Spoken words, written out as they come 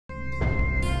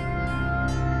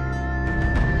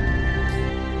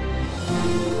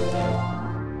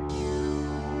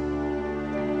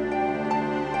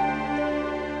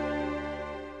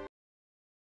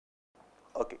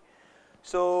Okay,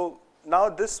 so now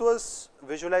this was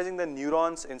visualizing the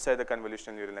neurons inside the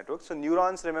convolutional neural network. So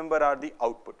neurons, remember, are the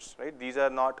outputs, right? These are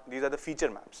the feature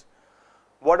maps.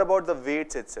 What about the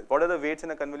weights itself? What are the weights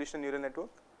in a convolutional neural network?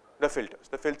 The filters.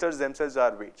 The filters themselves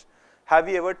are weights. Have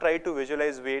you ever tried to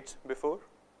visualize weights before?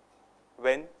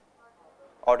 When?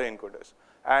 Autoencoders.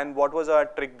 And what was our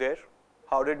trick there?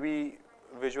 How did we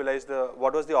visualize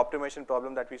what was the optimization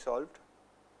problem that we solved?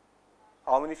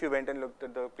 How many of you went and looked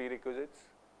at the prerequisites?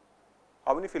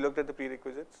 How many of you looked at the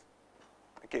prerequisites?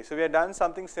 Okay, so we had done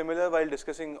something similar while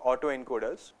discussing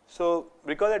autoencoders. So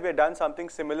recall that we had done something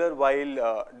similar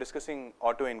while discussing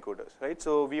autoencoders, right?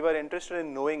 So we were interested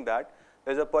in knowing that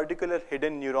there's a particular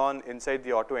hidden neuron inside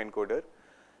the autoencoder,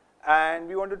 and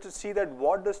we wanted to see that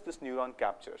what does this neuron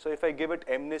capture. So if I give it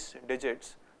MNIST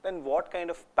digits, then what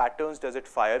kind of patterns does it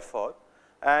fire for?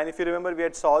 And if you remember, we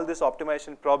had solved this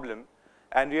optimization problem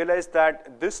and realized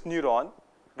that this neuron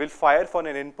will fire for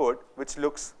an input which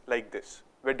looks like this,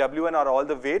 where W1 are all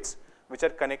the weights which are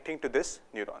connecting to this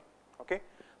neuron. Okay,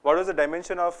 what was the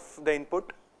dimension of the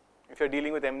input if you're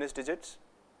dealing with MNIST digits?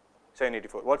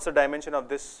 784. What's the dimension of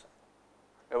this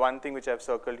one thing which I've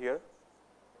circled here?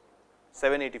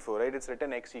 784, right? It's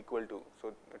written x equal to,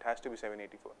 so it has to be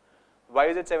 784. Why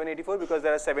is it 784? Because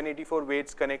there are 784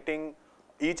 weights connecting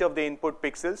each of the input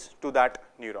pixels to that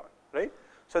neuron, right?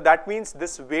 So that means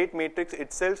this weight matrix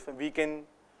itself, we can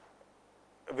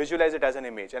visualize it as an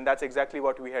image, and that's exactly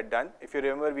what we had done. If you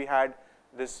remember, we had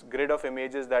this grid of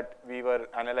images that we were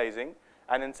analyzing,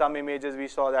 and in some images we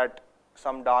saw that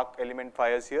some dark element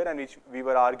fires here, and we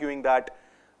were arguing that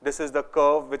this is the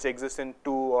curve which exists in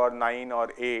 2 or 9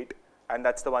 or 8, and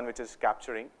that's the one which is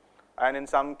capturing. And in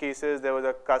some cases there was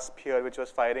a cusp here which was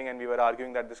firing, and we were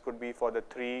arguing that this could be for the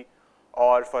 3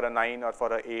 or for a 9 or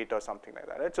for a 8 or something like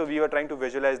that, right? So we were trying to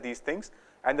visualize these things,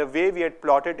 and the way we had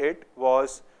plotted it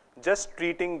was just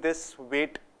treating this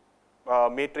weight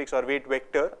matrix or weight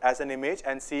vector as an image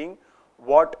and seeing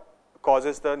what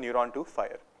causes the neuron to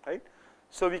fire, right?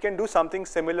 So we can do something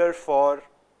similar for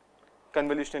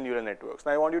convolutional neural networks.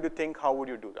 Now I want you to think, how would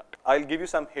you do that? I'll give you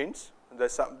some hints.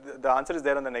 The answer is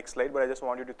there on the next slide, but I just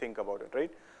want you to think about it,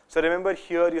 right? So remember,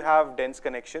 here you have dense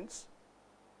connections,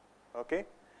 okay?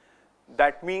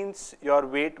 That means your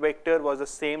weight vector was the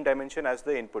same dimension as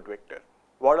the input vector.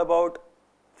 What about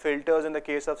filters in the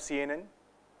case of CNN?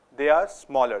 They are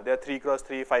smaller. They are 3 cross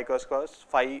 3, 5 cross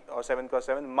 5 or 7 cross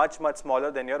 7, much smaller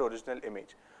than your original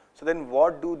image. So then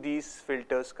what do these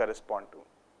filters correspond to?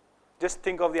 Just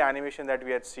think of the animation that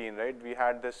we had seen, right? We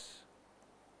had this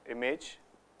image,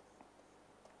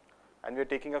 and we are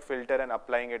taking a filter and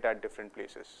applying it at different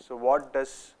places. So what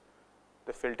does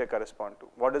the filter correspond to?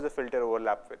 What does the filter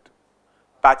overlap with?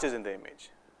 Patches in the image,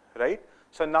 right?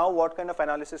 So now what kind of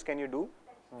analysis can you do?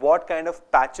 What kind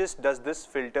of patches does this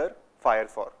filter fire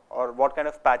for? Or what kind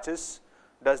of patches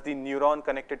does the neuron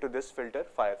connected to this filter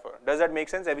fire for? Does that make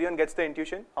sense? Everyone gets the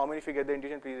intuition? How many of you get the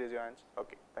intuition? Please raise your hands.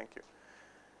 Okay, thank you.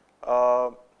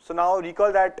 So now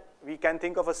recall that we can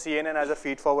think of a CNN as a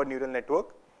feed-forward neural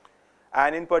network,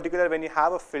 and in particular when you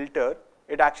have a filter,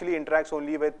 it actually interacts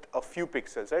only with a few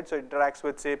pixels, right? So it interacts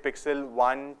with, say, pixel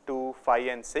 1, 2, 5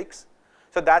 and 6.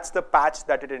 So that's the patch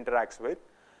that it interacts with.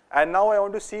 And now I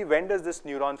want to see, when does this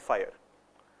neuron fire?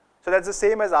 So that's the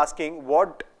same as asking,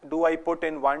 what do I put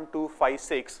in 1, 2, 5,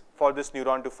 6 for this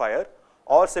neuron to fire?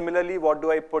 Or similarly, what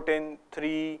do I put in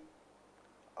 3,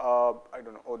 I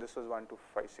don't know, oh, this was 1, 2,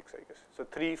 5, 6, I guess. So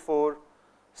 3, 4,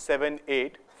 7,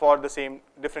 8 for the same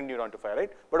different neuron to fire,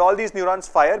 right? But all these neurons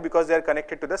fire because they are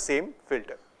connected to the same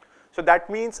filter. So that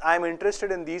means I am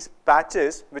interested in these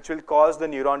patches which will cause the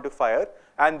neuron to fire,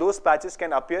 and those patches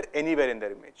can appear anywhere in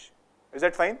their image. Is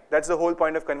that fine? That's the whole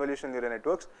point of convolutional neural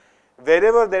networks.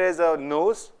 Wherever there is a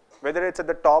nose, whether it's at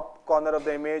the top corner of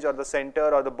the image or the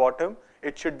center or the bottom,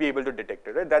 it should be able to detect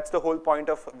it, right? That's the whole point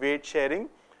of weight sharing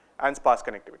and sparse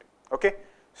connectivity, okay?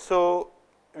 So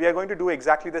we are going to do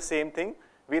exactly the same thing.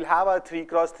 We'll have our 3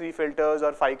 cross 3 filters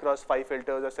or 5 cross 5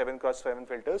 filters or 7 cross 7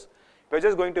 filters. We're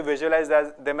just going to visualize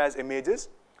them as images.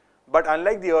 But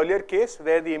unlike the earlier case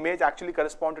where the image actually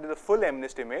corresponded to the full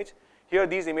MNIST image, here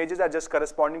these images are just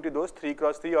corresponding to those 3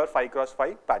 cross 3 or 5 cross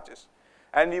 5 patches.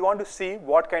 And we want to see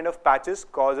what kind of patches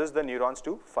causes the neurons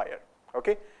to fire,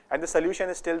 okay? And the solution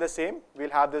is still the same. We'll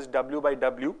have this W by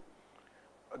W,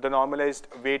 the normalized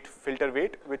weight, filter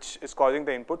weight, which is causing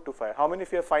the input to fire. How many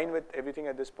of you are fine with everything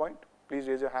at this point? Please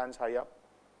raise your hands high up.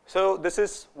 So this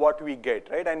is what we get,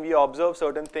 right? And we observe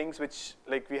certain things which,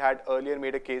 like we had earlier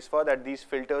made a case for, that these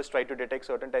filters try to detect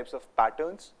certain types of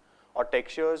patterns or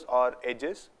textures or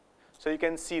edges. So you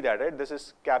can see that, right? This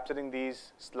is capturing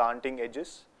these slanting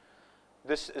edges.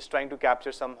 This is trying to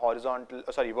capture some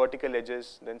vertical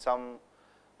edges, then some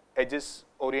edges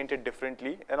oriented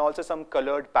differently, and also some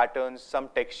colored patterns, some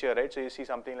texture, right? So you see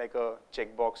something like a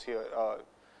checkbox here,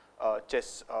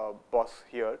 chess box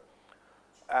here,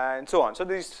 and so on. So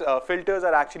these filters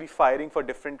are actually firing for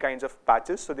different kinds of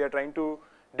patches. So they are trying to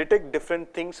detect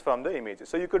different things from the images.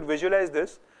 So you could visualize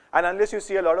this, and unless you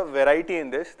see a lot of variety in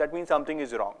this, that means something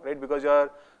is wrong, right? Because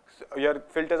your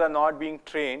filters are not being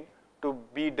trained to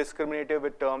be discriminative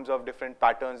with terms of different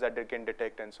patterns that they can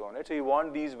detect and so on, right? So you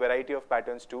want these variety of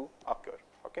patterns to occur,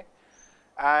 okay?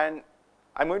 And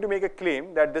I'm going to make a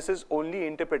claim that this is only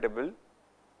interpretable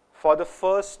for the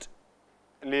first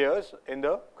layers in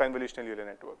the convolutional neural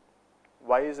network.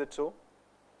 Why is it so?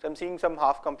 So I'm seeing some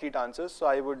half-complete answers, so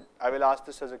I will ask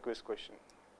this as a quiz question.